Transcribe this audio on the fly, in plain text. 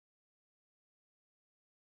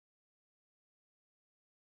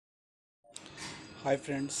Hi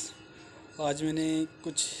friends, आज मैंने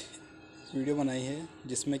कुछ वीडियो बनाई है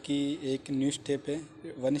जिसमें कि एक न्यू स्टेप है।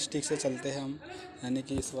 वन स्टिक से चलते हैं हम, यानी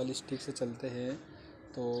कि इस वाली स्टिक से चलते हैं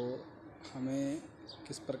तो हमें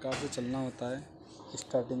किस प्रकार से चलना होता है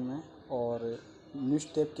स्टार्टिंग में, और न्यू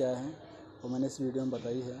स्टेप क्या है वो मैंने इस वीडियो में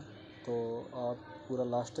बताई है। तो आप पूरा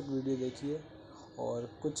लास्ट तक वीडियो देखिए, और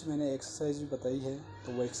कुछ मैंने एक्सरसाइज भी बताई है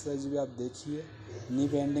तो वो एक्सरसाइज भी आप देखिए। नी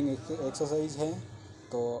बेंडिंग एक्सरसाइज है,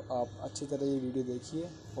 तो आप अच्छी तरह ये वीडियो देखिए,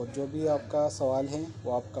 और जो भी आपका सवाल है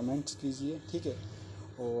वो आप कमेंट्स कीजिए, ठीक है।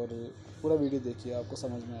 और पूरा वीडियो देखिए, आपको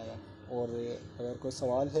समझ में आएगा। और अगर कोई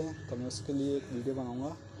सवाल है तो मैं उसके लिए एक वीडियो बनाऊंगा,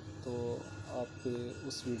 तो आप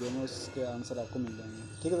उस वीडियो में उसके आंसर आपको मिल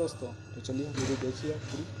जाएंगे, ठीक है दोस्तों। तो चलिए वीडियो देखिए आप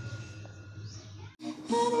पूरी।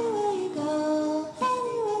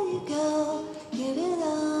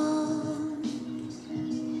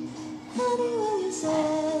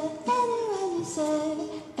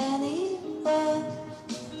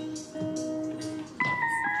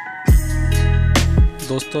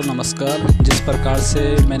 दोस्तों नमस्कार। जिस प्रकार से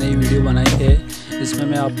मैंने ये वीडियो बनाई है इसमें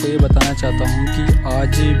मैं आपको ये बताना चाहता हूँ कि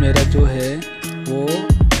आज मेरा जो है वो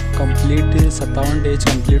कंप्लीट 57 डेज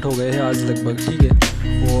कंप्लीट हो गए हैं आज लगभग, ठीक है।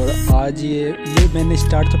 और आज ये मैंने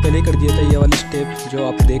स्टार्ट तो पहले ही कर दिया था, ये वाली स्टेप जो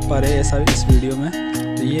आप देख पा रहे हैं ऐसा इस वीडियो में।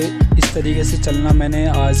 तो ये इस तरीके से चलना मैंने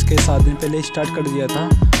आज के 7 दिन पहले स्टार्ट कर दिया था,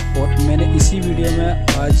 और मैंने इसी वीडियो में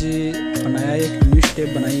आज बनाया एक न्यू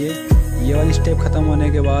स्टेप बनाई है। ये वाली स्टेप ख़त्म होने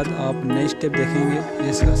के बाद आप नई स्टेप देखेंगे,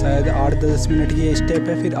 जिसका शायद 8-10 मिनट की ये स्टेप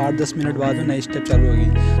है, फिर 8-10 मिनट बाद में नई स्टेप चालू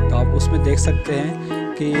होगी। तो आप उसमें देख सकते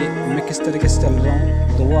हैं कि मैं किस तरीके से चल रहा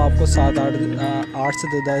हूँ। तो वो आपको 8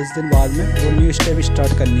 से 10 दिन बाद में वो न्यू स्टेप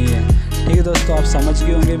स्टार्ट करनी है, ठीक है दोस्तों। आप समझ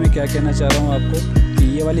गए होंगे मैं क्या कहना चाह रहा हूँ आपको,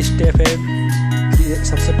 कि ये वाली स्टेप है,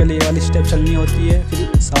 सबसे पहले ये वाली स्टेप चलनी होती है,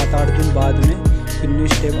 फिर 7-8 दिन बाद में फिर न्यू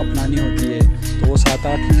स्टेप अपनानी होती है। तो वो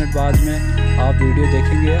 7-8 मिनट बाद में आप वीडियो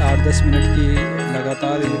देखेंगे, 8-10 मिनट की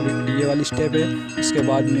लगातार ये वाली स्टेप है। उसके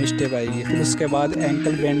बाद न्यू स्टेप आएगी, फिर उसके बाद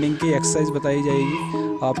एंकल बेंडिंग की एक्सरसाइज बताई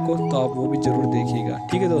जाएगी आपको, तो आप वो भी ज़रूर देखिएगा,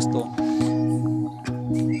 ठीक है दोस्तों।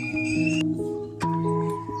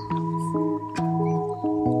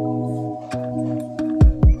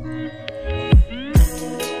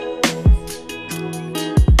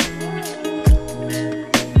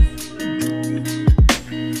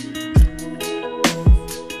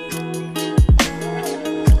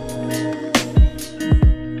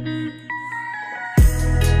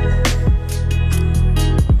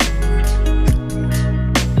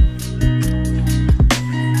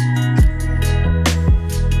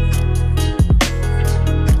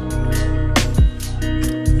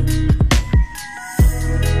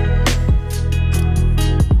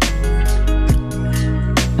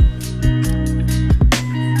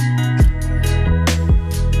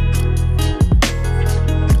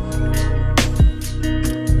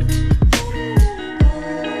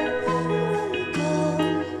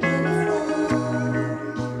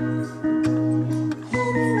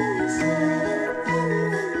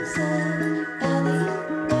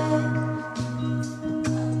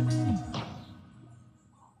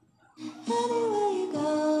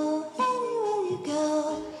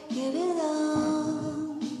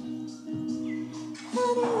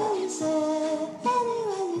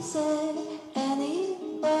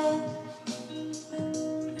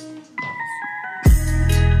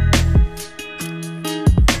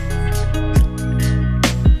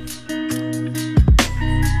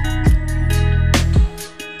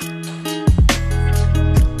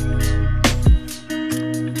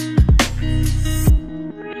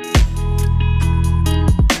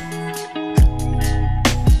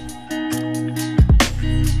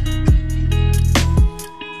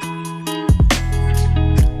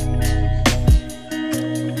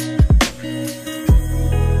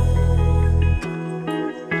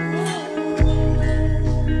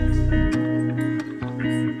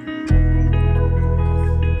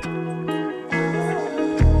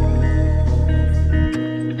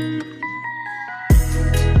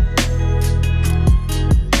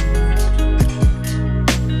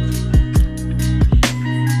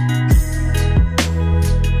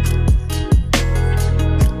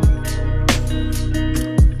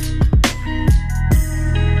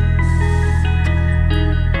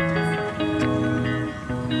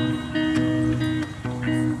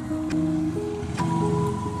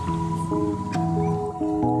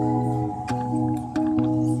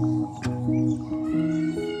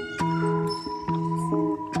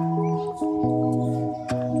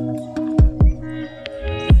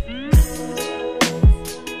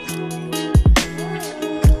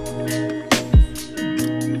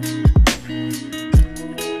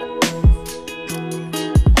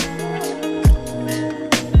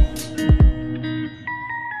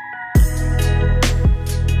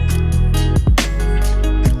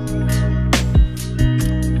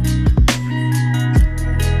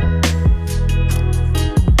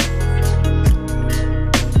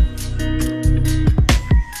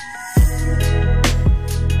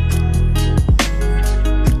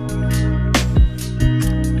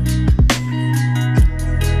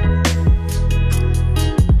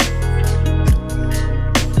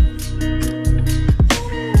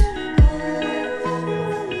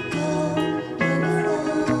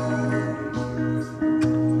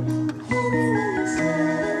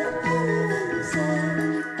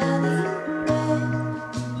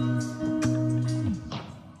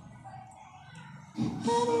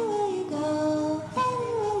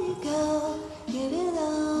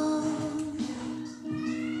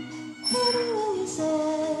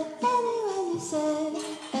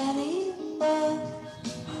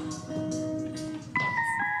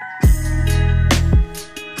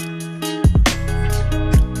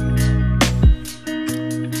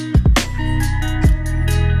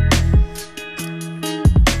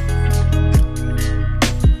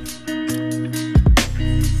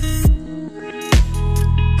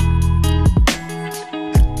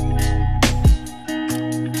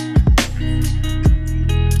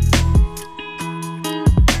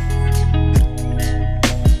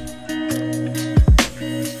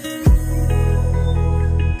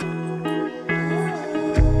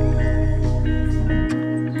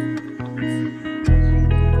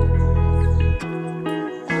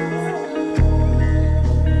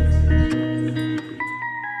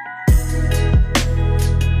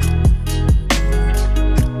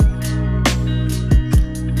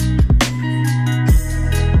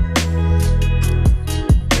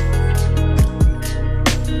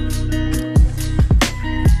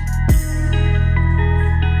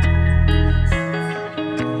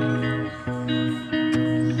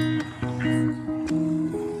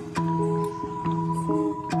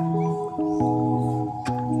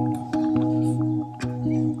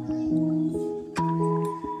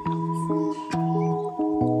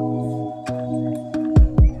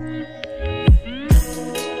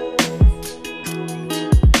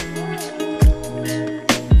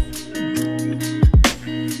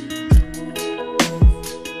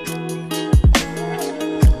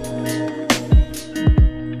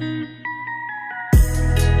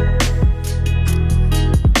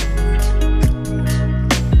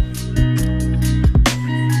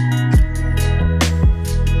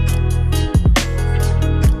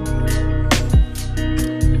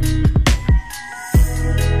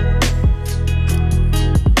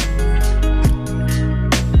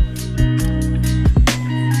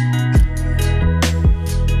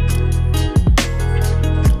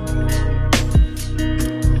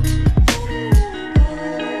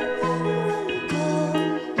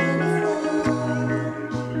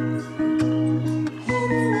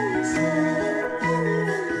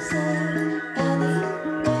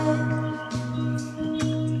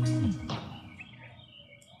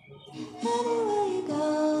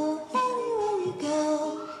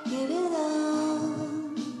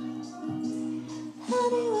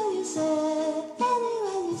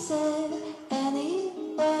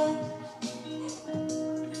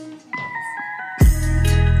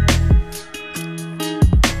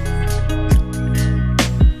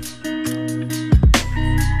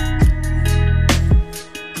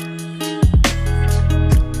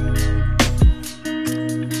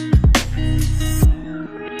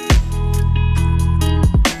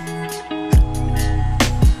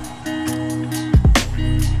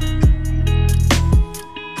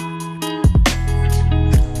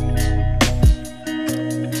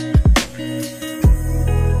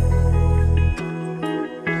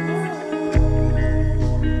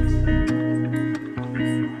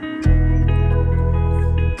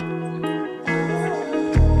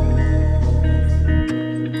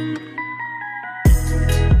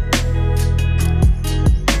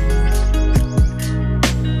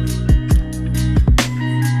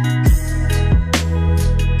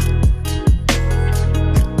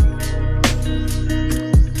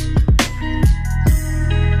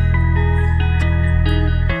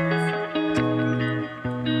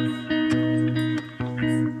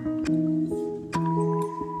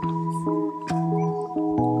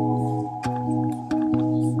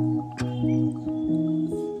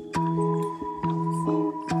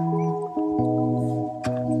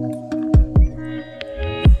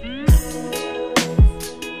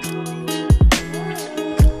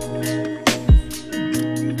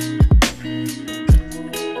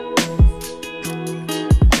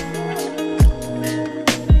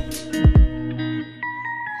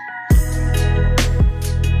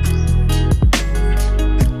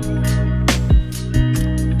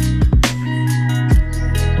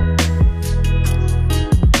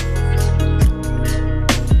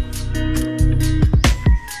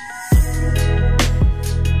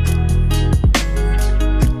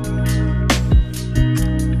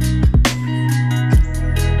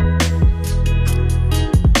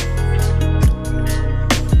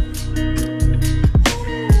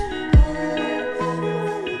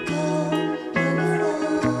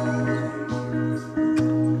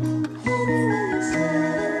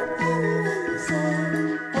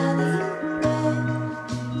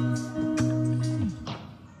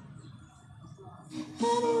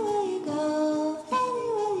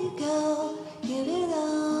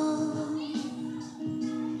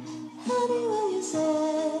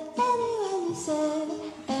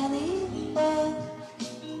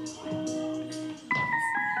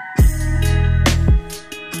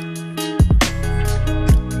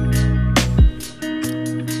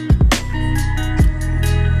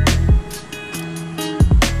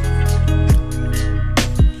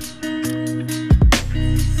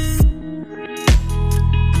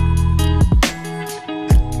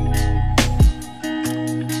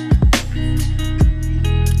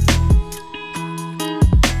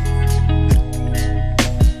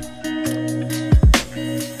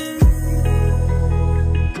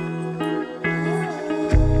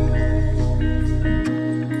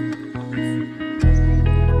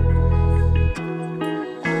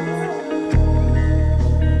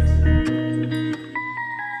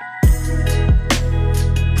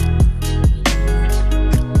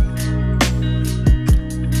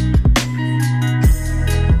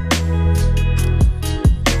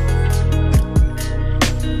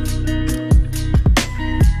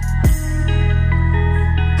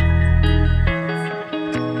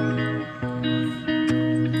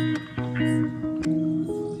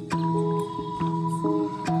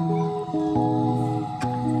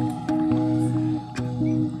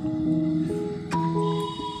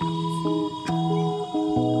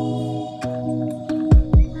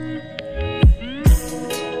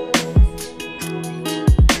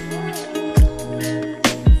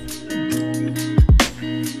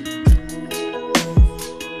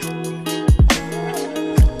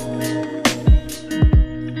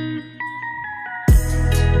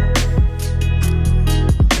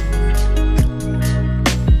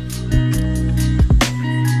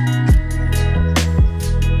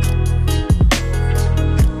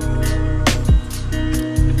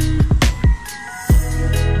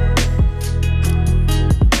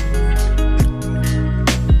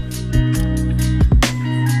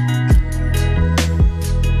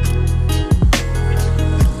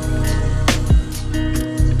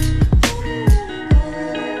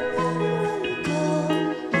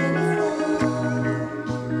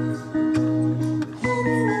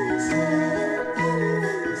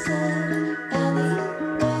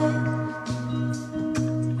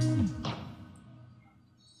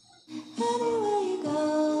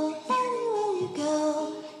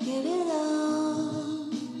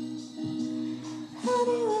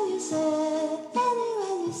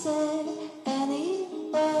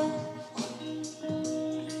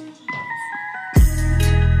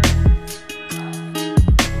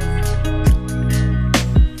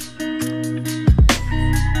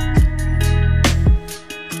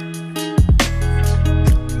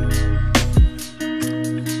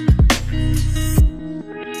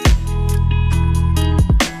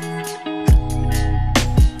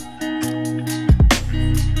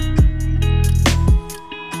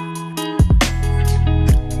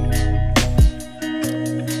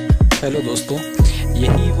 हेलो दोस्तों,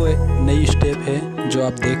 यही वो नई स्टेप है जो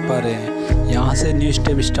आप देख पा रहे हैं। यहाँ से न्यू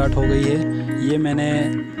स्टेप स्टार्ट हो गई है। ये मैंने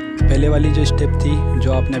पहले वाली जो स्टेप थी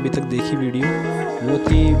जो आपने अभी तक देखी वीडियो, वो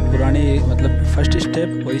थी पुरानी, मतलब फर्स्ट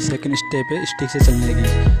स्टेप। वही सेकंड स्टेप है स्टिक से चलने की।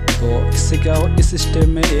 तो इससे क्या हो, इस स्टेप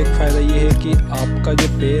में एक फ़ायदा ये है कि आपका जो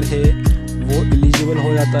पैर है वो एलिजिबल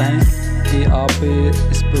हो जाता है कि आप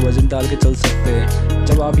इस पर वज़न डाल के चल सकते हैं।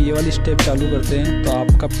 जब आप ये वाली स्टेप चालू करते हैं तो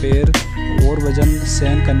आपका पैर और वज़न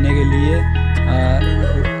सहन करने के लिए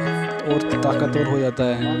और ताकतवर हो जाता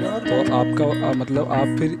है। तो आपका मतलब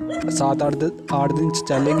आप फिर 7-8 दिन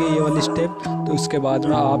चलेंगे ये वाली स्टेप, तो उसके बाद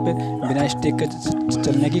में आप बिना स्टिक के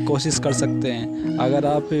चलने की कोशिश कर सकते हैं। अगर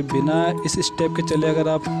आप बिना इस स्टेप के चले अगर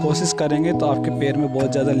आप कोशिश करेंगे तो आपके पैर में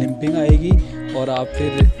बहुत ज़्यादा लिम्पिंग आएगी और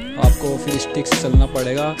आपको फिर स्टिक से चलना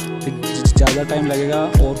पड़ेगा, फिर ज़्यादा टाइम लगेगा।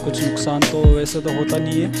 और कुछ नुकसान तो वैसे तो होता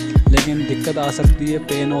नहीं है, लेकिन दिक्कत आ सकती है,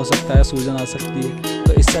 पेन हो सकता है, सूजन आ सकती है।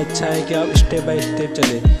 तो इससे अच्छा है कि आप स्टेप बाय स्टेप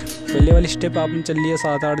चले। पहले वाली स्टेप आपने चल लिया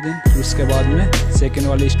 7-8 दिन, फिर उसके बाद में सेकेंड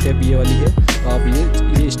वाली स्टेप ये वाली है, तो आप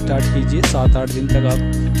ये स्टार्ट कीजिए। 7-8 दिन तक आप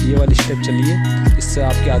ये वाली स्टेप चलिए, इससे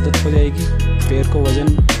आपकी आदत हो जाएगी। पैर को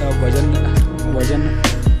वज़न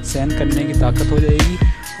सहन करने की ताकत हो जाएगी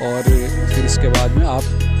और फिर इसके बाद में आप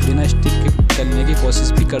बिना स्टिक के चलने की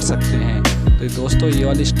कोशिश भी कर सकते हैं। तो दोस्तों, ये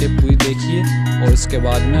वाली स्टेप पूरी देखिए और उसके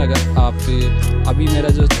बाद में अगर आप अभी मेरा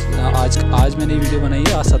जो आज मैंने वीडियो बनाई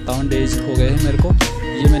है, आज 57 डेज हो गए हैं मेरे को।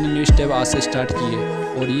 ये मैंने न्यू स्टेप आज से स्टार्ट की है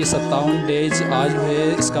और ये 57 डेज आज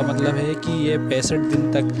है। इसका मतलब है कि ये 65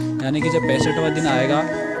 दिन तक, यानी कि जब 65वां दिन आएगा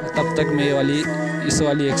तब तक मैं इस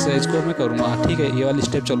वाली एक्सरसाइज को मैं करूँगा। ठीक है, ये वाली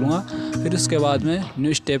स्टेप चलूँगा, फिर उसके बाद में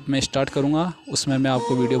न्यू स्टेप में स्टार्ट करूँगा। उसमें मैं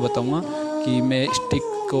आपको वीडियो बताऊँगा कि मैं स्टिक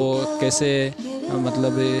को कैसे,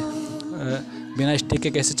 मतलब बिना स्टिक के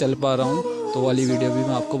कैसे चल पा रहा हूँ। तो वाली वीडियो भी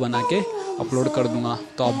मैं आपको बना के अपलोड कर दूँगा।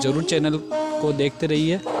 तो आप ज़रूर चैनल को देखते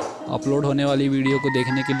रहिए। अपलोड होने वाली वीडियो को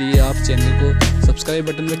देखने के लिए आप चैनल को सब्सक्राइब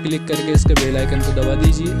बटन पर क्लिक करके इसके बेल आइकन को दबा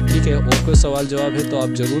दीजिए। ठीक है, और कोई सवाल जवाब है तो आप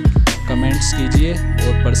ज़रूर कमेंट्स कीजिए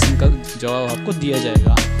और पर्सन का जवाब आपको दिया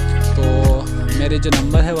जाएगा। तो मेरे जो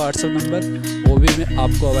नंबर है व्हाट्सएप नंबर, वो भी मैं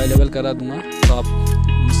आपको अवेलेबल करा दूँगा, तो आप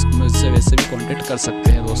मुझसे वैसे भी कांटेक्ट कर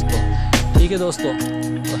सकते हैं दोस्तों। ठीक है दोस्तों,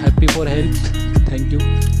 तो happy for health, thank you.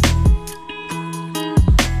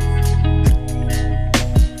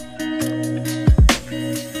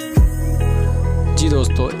 जी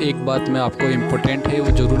दोस्तों, एक बात मैं आपको इम्पोर्टेंट है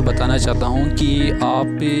वो ज़रूर बताना चाहता हूँ कि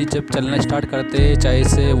आप जब चलना स्टार्ट करते हैं, चाहे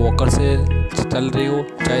से वॉकर से चल रहे हो,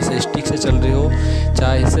 चाहे से स्टिक से चल रहे हो,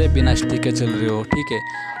 चाहे से बिना स्टिक के चल रहे हो, ठीक है,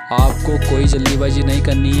 आपको कोई जल्दीबाजी नहीं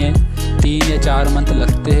करनी है। 3 या 4 मंथ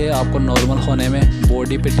लगते हैं आपको नॉर्मल होने में।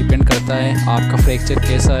 बॉडी पे डिपेंड करता है, आपका फ्रैक्चर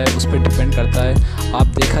कैसा है उस पर डिपेंड करता है। आप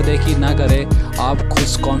देखा देखी ना करें, आप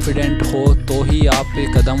खुद कॉन्फिडेंट हो तो ही आप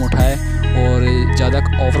कदम उठाएं और ज़्यादा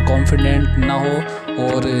ओवर कॉन्फिडेंट ना हो।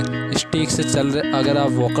 और स्टिक से चल रहे, अगर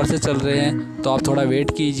आप वॉकर से चल रहे हैं तो आप थोड़ा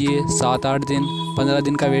वेट कीजिए, 7-8 दिन 15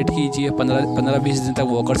 दिन का वेट कीजिए। 15-20 दिन तक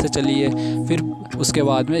वॉकर से चलिए, फिर उसके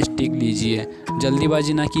बाद में स्टिक लीजिए।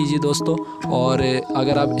 जल्दीबाजी ना कीजिए दोस्तों। और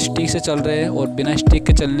अगर आप स्टिक से चल रहे हैं और बिना स्टिक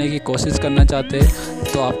के चलने की कोशिश करना चाहते हैं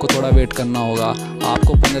तो आपको थोड़ा वेट करना होगा।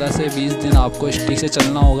 आपको 15 से 20 दिन आपको स्टिक से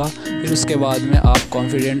चलना होगा, फिर उसके बाद में आप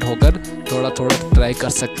कॉन्फिडेंट होकर थोड़ा ट्राई कर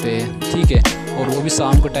सकते हैं। ठीक है, और वो भी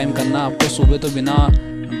शाम को टाइम करना आपको। सुबह तो बिना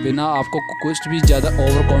आपको कुछ भी ज़्यादा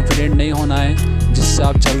ओवर कॉन्फिडेंट नहीं होना है। जिससे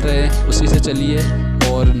आप चल रहे हैं उसी से चलिए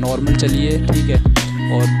और नॉर्मल चलिए। ठीक है,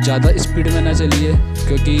 और ज़्यादा स्पीड में ना चलिए,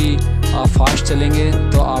 क्योंकि आप फास्ट चलेंगे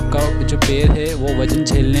तो आपका जो पैर है वो वज़न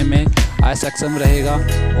झेलने में असक्षम रहेगा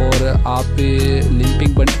और आप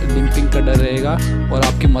लिम्पिंग का डर रहेगा और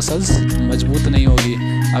आपकी मसल्स मजबूत नहीं होगी।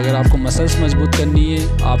 अगर आपको मसल्स मजबूत करनी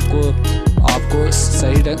है, आपको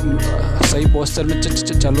सही पोस्चर में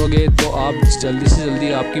चलोगे तो आप जल्दी से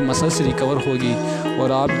जल्दी आपकी मसल्स रिकवर होगी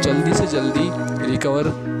और आप जल्दी से जल्दी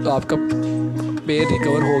तो आपका पैर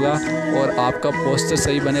रिकवर होगा और आपका पोस्चर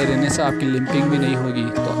सही बने रहने से आपकी लिम्पिंग भी नहीं होगी।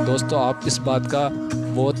 तो दोस्तों, आप इस बात का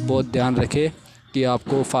बहुत ध्यान रखें कि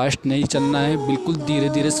आपको फास्ट नहीं चलना है, बिल्कुल धीरे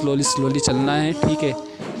धीरे स्लोली चलना है। ठीक है,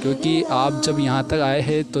 क्योंकि आप जब यहाँ तक आए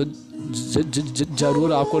हैं तो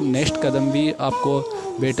ज़रूर आपको नेक्स्ट कदम भी आपको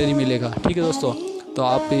बेटर ही मिलेगा। ठीक है दोस्तों, तो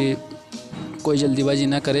आप कोई जल्दीबाजी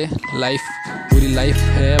ना करें। पूरी लाइफ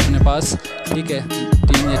है अपने पास। ठीक है,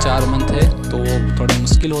 3 या 4 मंथ है तो थोड़े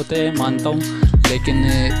मुश्किल होते हैं, मानता हूँ, लेकिन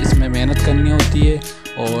इसमें मेहनत करनी होती है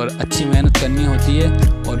और अच्छी मेहनत करनी होती है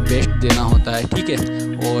और बेस्ट देना होता है। ठीक है,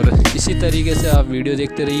 और इसी तरीके से आप वीडियो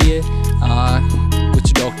देखते रहिए।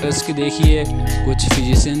 कुछ डॉक्टर्स की देखिए, कुछ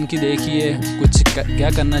फिजिशियन की देखिए, कुछ क्या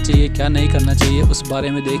करना चाहिए क्या नहीं करना चाहिए उस बारे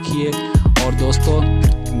में देखिए। और दोस्तों,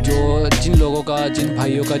 जिन लोगों का, जिन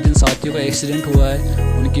भाइयों का, जिन साथियों का एक्सीडेंट हुआ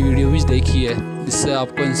है उनकी वीडियो भी देखी है। इससे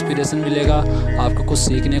आपको इंस्पिरेशन मिलेगा, आपको कुछ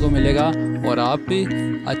सीखने को मिलेगा और आप भी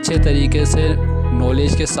अच्छे तरीके से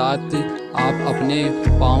नॉलेज के साथ आप अपने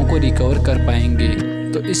पाँव को रिकवर कर पाएंगे।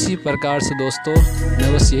 तो इसी प्रकार से दोस्तों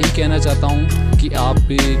मैं बस यही कहना चाहता हूँ कि आप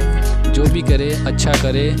जो भी करें अच्छा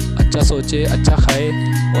करें, अच्छा सोचें, अच्छा खाए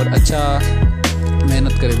और अच्छा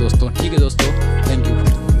मेहनत करें दोस्तों। ठीक है दोस्तों, थैंक यू।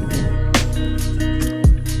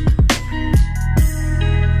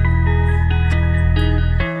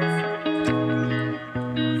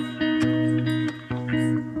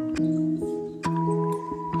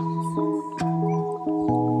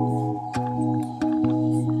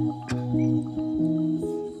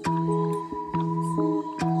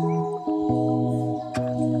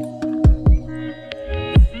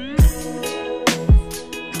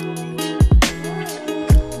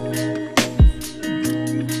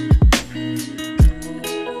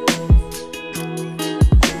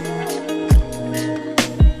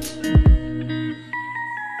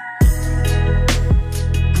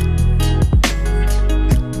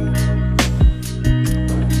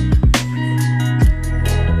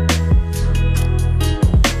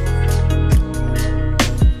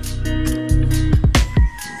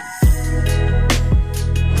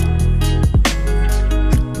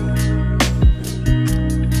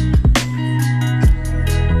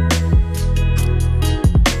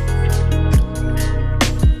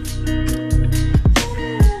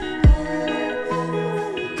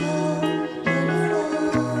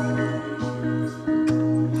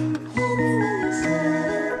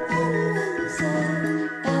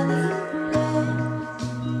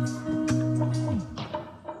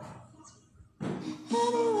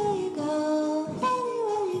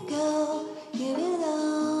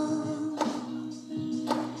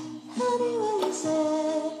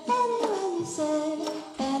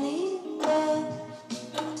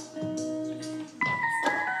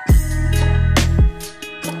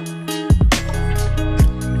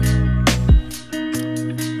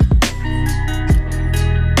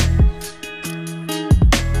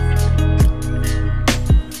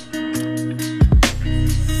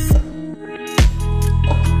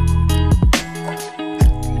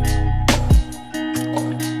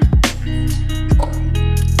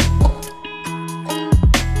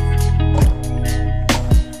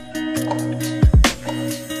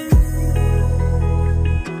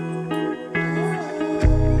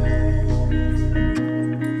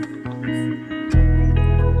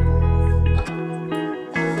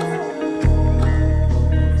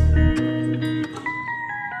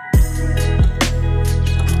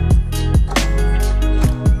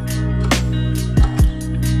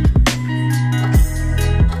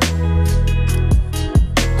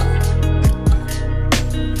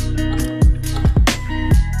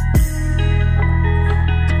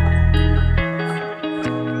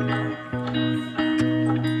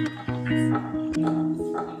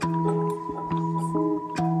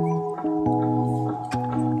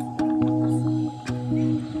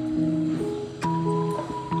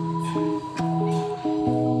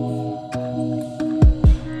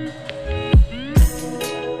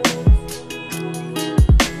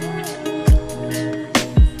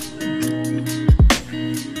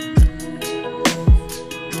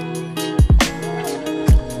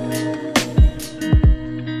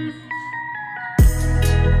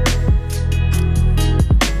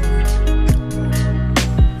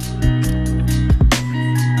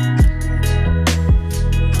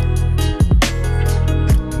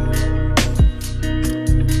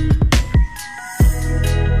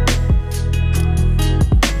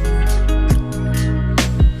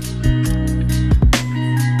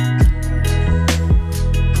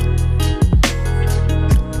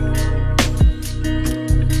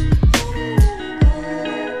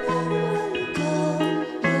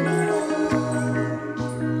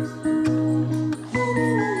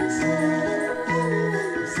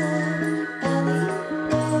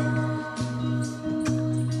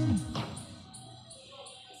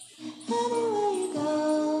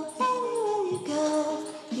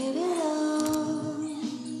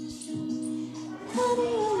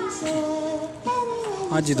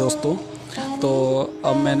 हाँ जी दोस्तों, तो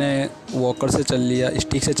अब मैंने वॉकर से चल लिया,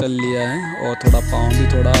 स्टिक से चल लिया है और थोड़ा पाँव भी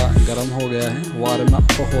थोड़ा गर्म हो गया है, वार्म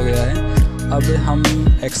अप हो गया है। अब हम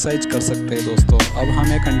एक्सरसाइज कर सकते हैं दोस्तों। अब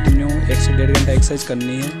हमें कंटिन्यू 1 से 1.5 घंटा एक्सरसाइज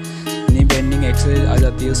करनी है। नी बेंडिंग एक्सरसाइज आ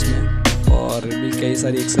जाती है उसमें, और भी कई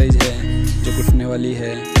सारी एक्सरसाइज है जो घुटने वाली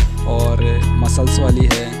है और मसल्स वाली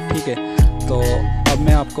है। ठीक है, तो अब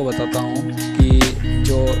मैं आपको बताता हूँ कि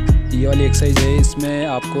जो ये वाली एक्सरसाइज है इसमें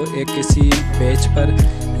आपको एक किसी बेंच पर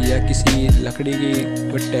या किसी लकड़ी की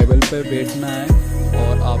कोई टेबल पर बैठना है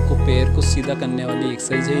और आपको पैर को सीधा करने वाली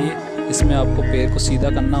एक्सरसाइज है ये। इसमें आपको पैर को सीधा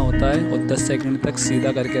करना होता है और 10 सेकंड तक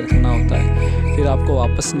सीधा करके रखना होता है। फिर आपको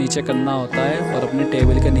वापस नीचे करना होता है और अपने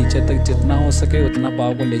टेबल के नीचे तक जितना हो सके उतना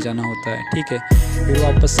पाँव को ले जाना होता है, ठीक है। फिर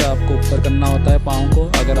वापस से आपको ऊपर करना होता है पाँव को।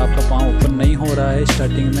 अगर आपका पाँव ऊपर नहीं हो रहा है,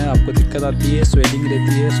 स्टार्टिंग में आपको दिक्कत आती है, स्वेलिंग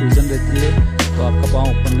रहती है, सूजन रहती है, तो आपका पाँव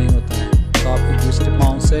ऊपर नहीं होता है, तो आपको दूसरे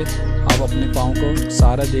पाँव से आप अपने पाँव को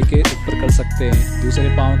सहारा देके ऊपर कर सकते हैं। दूसरे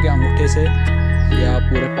पाँव के अंगूठे से या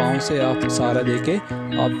पूरे पाँव से आप सहारा देके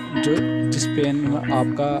आप जिस पेन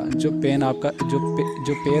आपका जो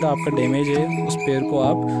पैर आपका डैमेज है उस पैर को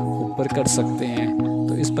आप ऊपर कर सकते हैं।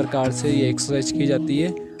 तो इस प्रकार से ये एक्सरसाइज की जाती है।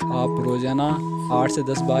 आप रोज़ाना 8 से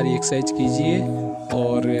 10 बार ये एक्सरसाइज कीजिए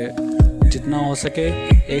और जितना हो सके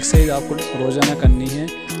एक्सरसाइज आपको रोज़ाना करनी है,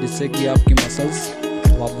 जिससे कि आपकी मसल्स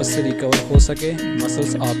वापस से रिकवर हो सके,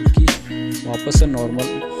 मसल्स आपकी वापस से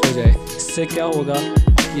नॉर्मल हो जाए। इससे क्या होगा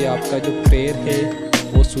कि आपका जो पैर है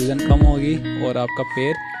वो सूजन कम होगी और आपका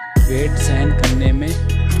पैर वेट सहन करने में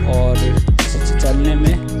और चलने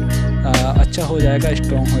में अच्छा हो जाएगा,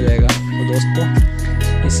 स्ट्रॉन्ग हो जाएगा। तो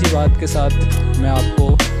दोस्तों, इसी बात के साथ मैं आपको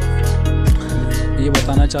ये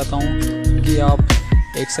बताना चाहता हूँ कि आप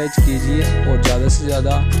एक्सरसाइज कीजिए और ज़्यादा से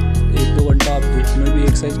ज़्यादा 1-2 घंटा आप धूप में भी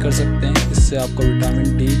एक्सरसाइज कर सकते हैं। इससे आपको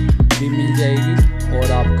विटामिन डी भी मिल जाएगी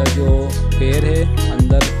और आपका जो पैर है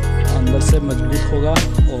अंदर से मजबूत होगा।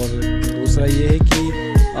 और दूसरा ये है कि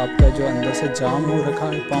आपका जो अंदर से जाम हो रखा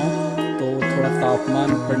है पाँव, तो थोड़ा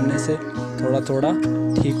तापमान बढ़ने से थोड़ा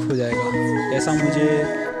ठीक हो जाएगा। ऐसा मुझे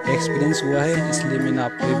एक्सपीरियंस हुआ है, इसलिए मैंने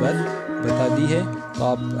आपको ये बात बता दी है। तो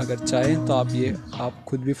आप अगर चाहें तो आप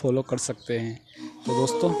खुद भी फॉलो कर सकते हैं। तो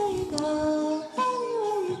दोस्तों,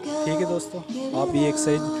 ठीक है दोस्तों, आप ये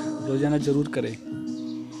एक्सरसाइज रोज़ाना ज़रूर करें।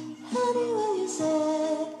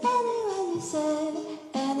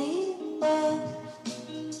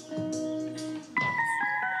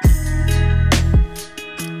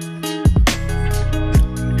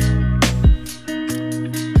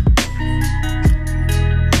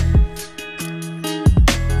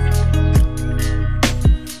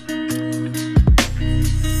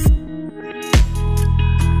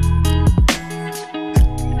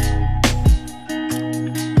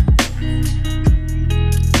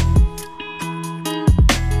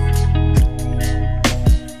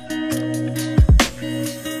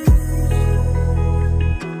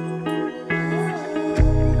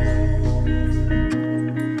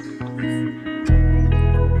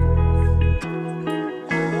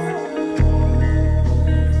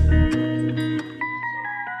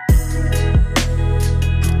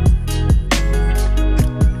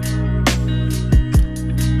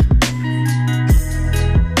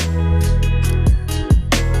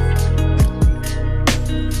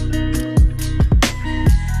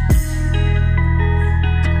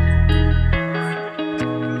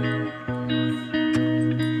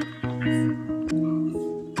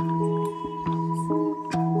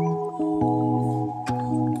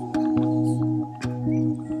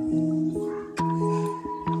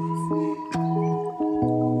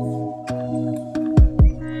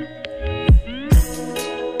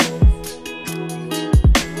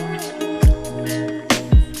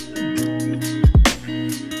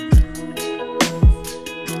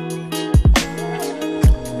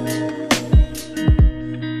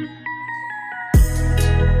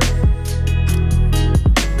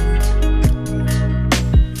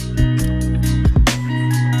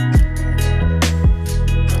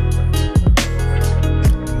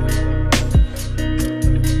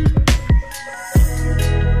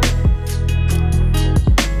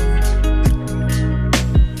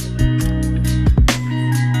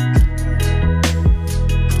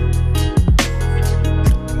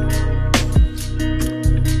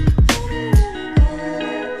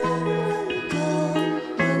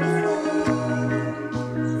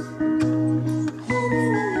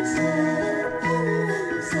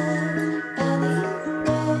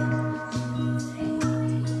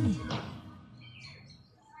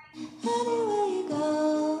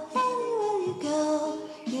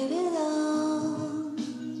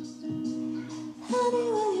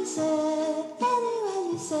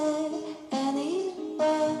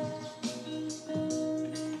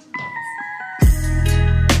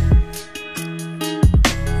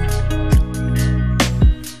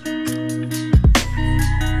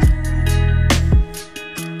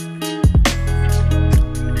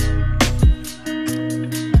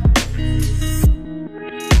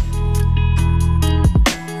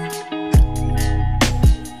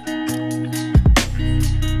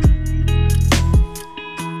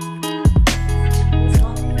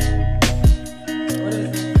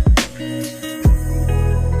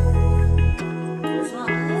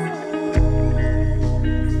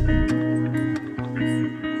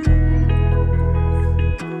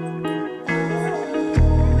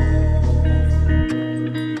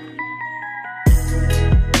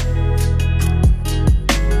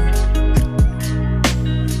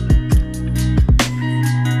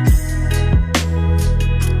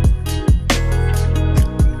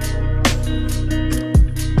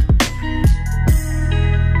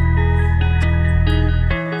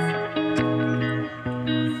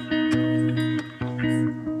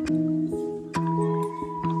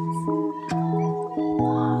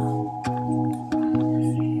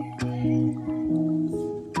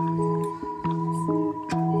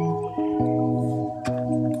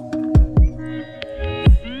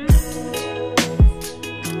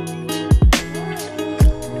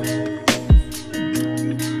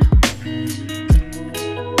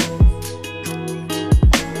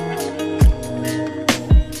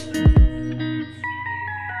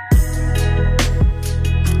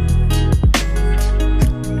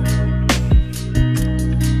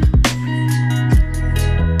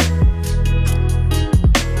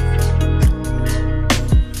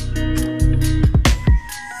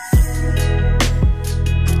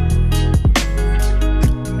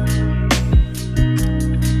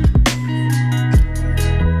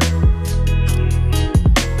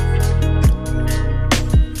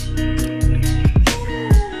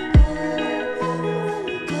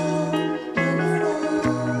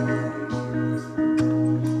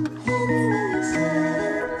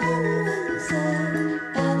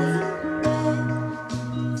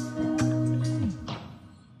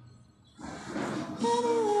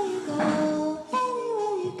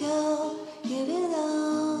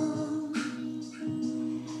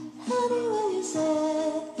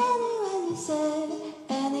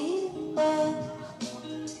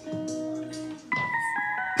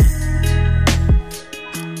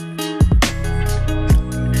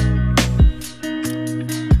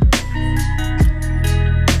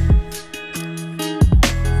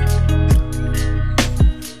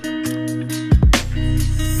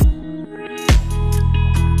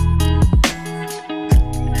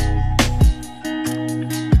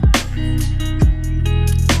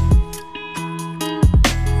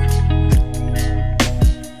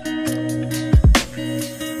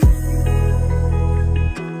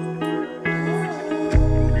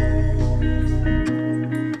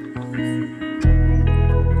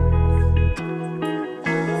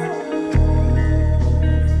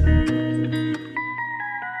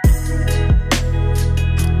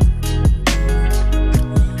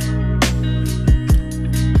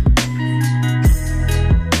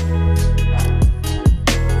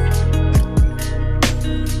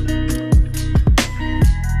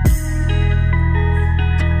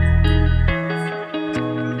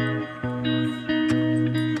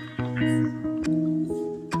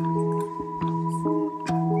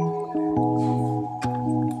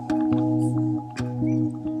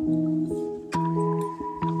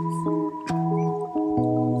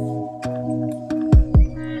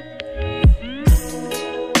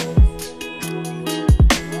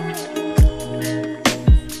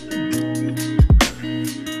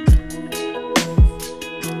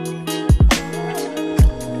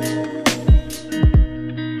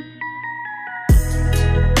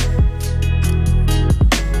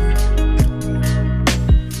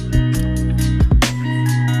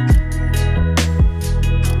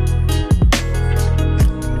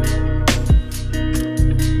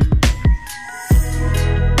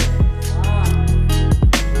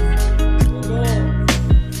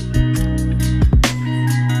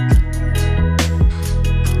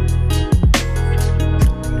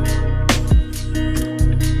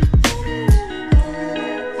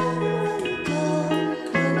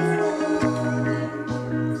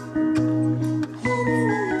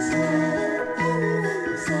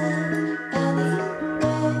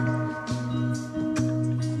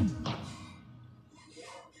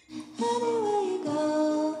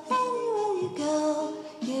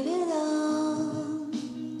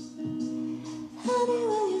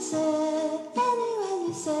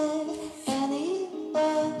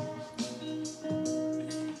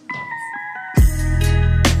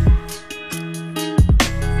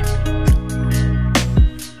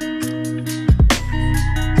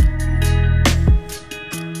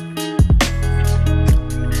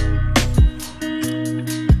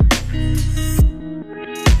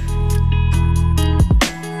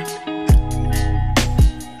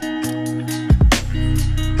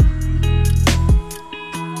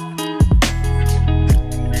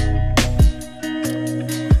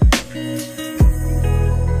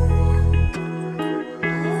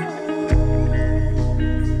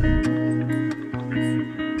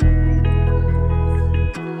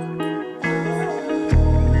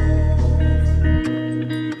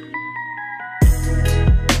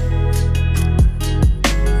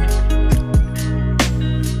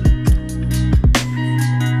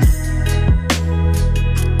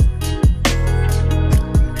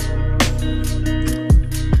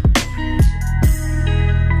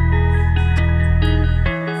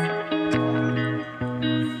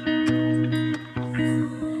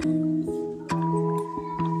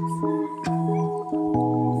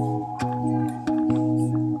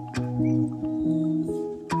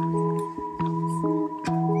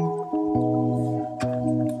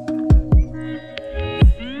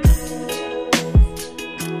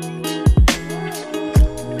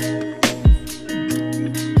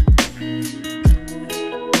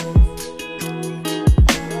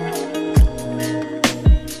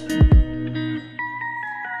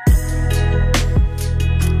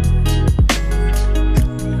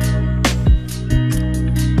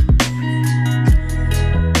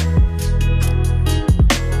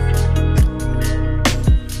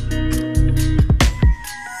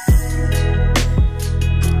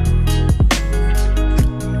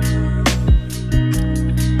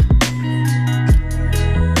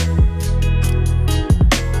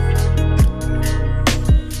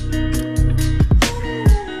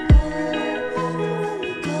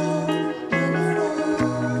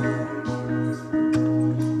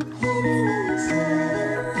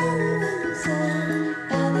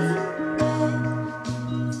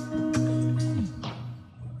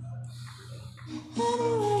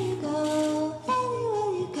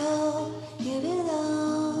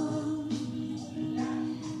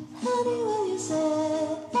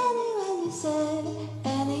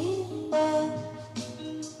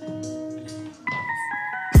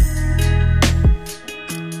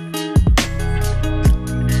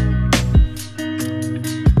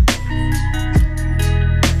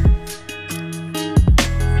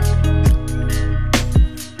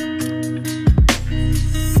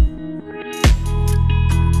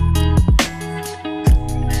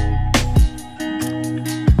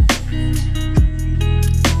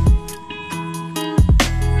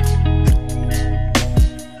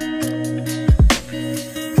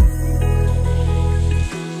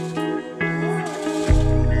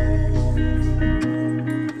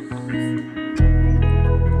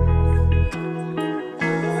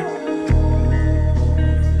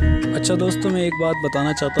 अच्छा दोस्तों, मैं एक बात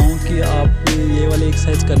बताना चाहता हूँ कि आप ये वाली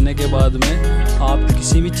एक्सरसाइज करने के बाद में आप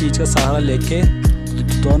किसी भी चीज़ का सहारा लेके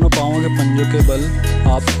दोनों पाँवों के पंजों के बल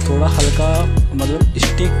आप थोड़ा हल्का मतलब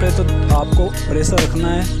स्टिक पे तो आपको प्रेशर रखना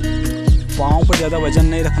है, पाँव पर ज़्यादा वजन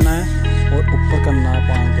नहीं रखना है और ऊपर करना है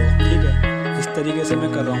पाँव को, ठीक है। इस तरीके से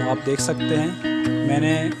मैं कर रहा हूँ, आप देख सकते हैं,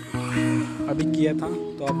 मैंने अभी किया था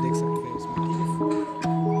तो आप देख सकते हैं इसमें, ठीक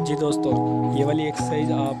है जी। दोस्तों ये वाली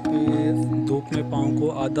एक्सरसाइज आप धूप में पाँव को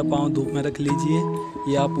आधा पाँव धूप में रख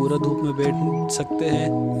लीजिए या आप पूरा धूप में बैठ सकते हैं,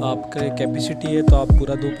 आपका कैपेसिटी है तो आप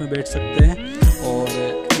पूरा धूप में बैठ सकते हैं। और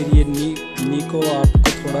फिर ये नी को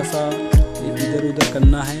आपको थोड़ा सा इधर उधर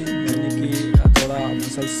करना है, यानी कि थोड़ा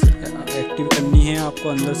मसल्स एक्टिव करनी है आपको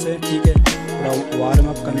अंदर से, ठीक है। थोड़ा वार्म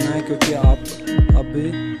अप करना है क्योंकि आप अब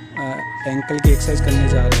एंकल की एक्सरसाइज करने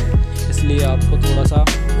जा रहे हैं, इसलिए आपको थोड़ा सा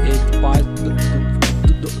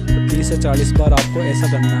 30 से 40 बार आपको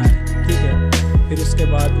ऐसा करना है, ठीक है। फिर उसके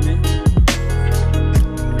बाद में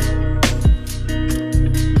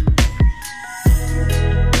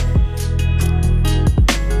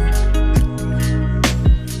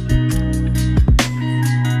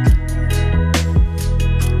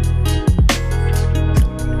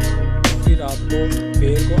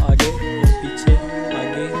पैर को आगे पीछे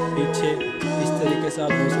इस तरीके से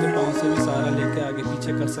आप दूसरे पाँव से भी सहारा लेके आगे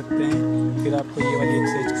पीछे कर सकते हैं। फिर आपको ये वाली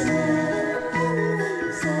एक्सरसाइज करनी है।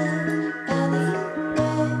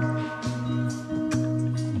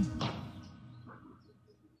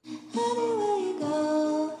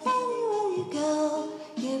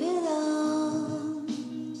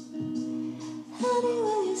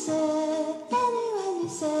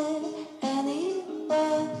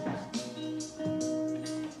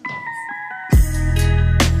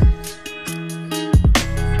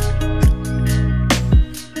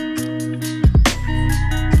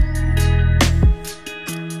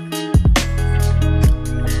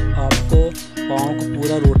 पाँव को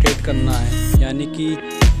पूरा रोटेट करना है, यानी कि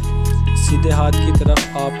सीधे हाथ की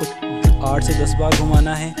तरफ आपको 8 से 10 बार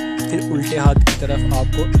घुमाना है, फिर उल्टे हाथ की तरफ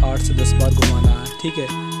आपको 8 से 10 बार घुमाना है, ठीक है।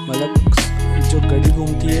 मतलब जो घड़ी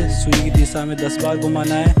घूमती है सुई की दिशा में 10 बार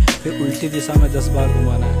घुमाना है, फिर उल्टी दिशा में 10 बार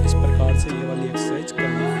घुमाना है। इस प्रकार से ये वाली एक्सरसाइज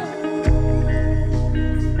करनी है।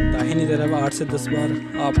 दाहिनी तरफ 8 से 10 बार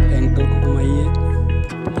आप एंकल को घुमाइए,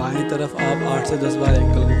 बाएं तरफ आप 8 से 10 बार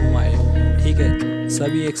एंकल को घुमाइए, ठीक है।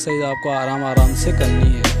 सभी एक्सरसाइज आपको आराम से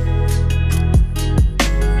करनी है।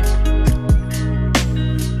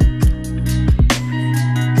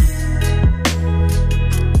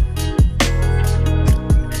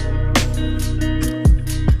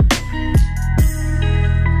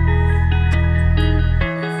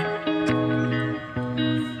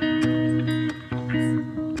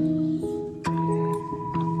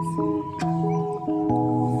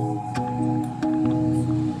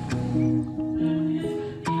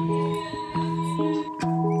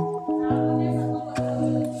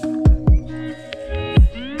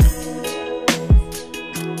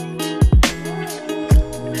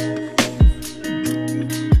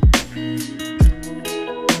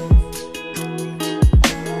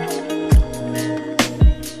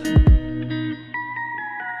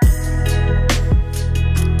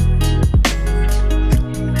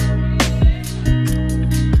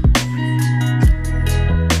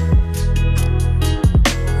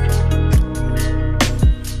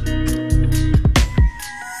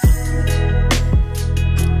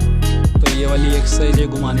 एक्सरसाइज है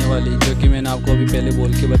घुमाने वाली, जो कि मैंने आपको अभी पहले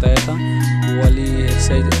बोल के बताया था। वो वाली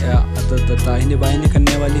एक्सरसाइज दाहिने बाहिने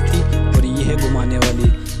करने वाली थी, और ये है घुमाने वाली,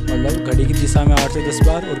 मतलब घड़ी की दिशा में 8 से 10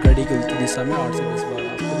 बार और घड़ी की उल्टी दिशा में 8 से 10 बार।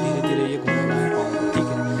 आपको धीरे धीरे ये घुमाना है पाँव को, ठीक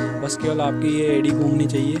है। बस केवल आपकी ये एड़ी घूमनी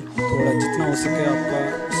चाहिए, थोड़ा जितना हो सके आपका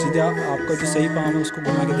सीधा आपका जो सही पाँव है उसको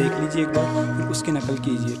घुमा के देख लीजिए एक बार, फिर उसकी नकल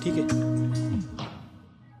कीजिए, ठीक है।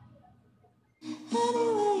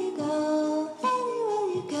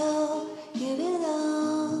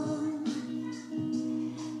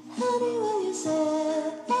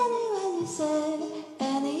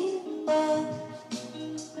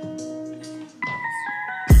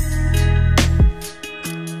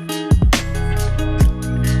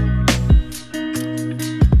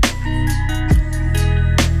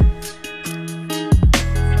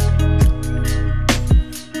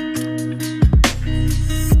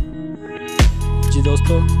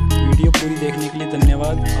 दोस्तों वीडियो पूरी देखने के लिए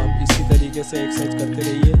धन्यवाद। आप इसी तरीके से एक्सरसाइज करते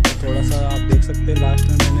रहिए। थोड़ा सा आप देख सकते हैं लास्ट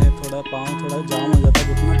में मैंने थोड़ा पाँव थोड़ा जाम हो जाता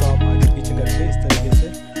घुटना, तो आप आगे पीछे करके इस तरीके से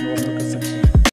नॉर्मल कर सकते हैं।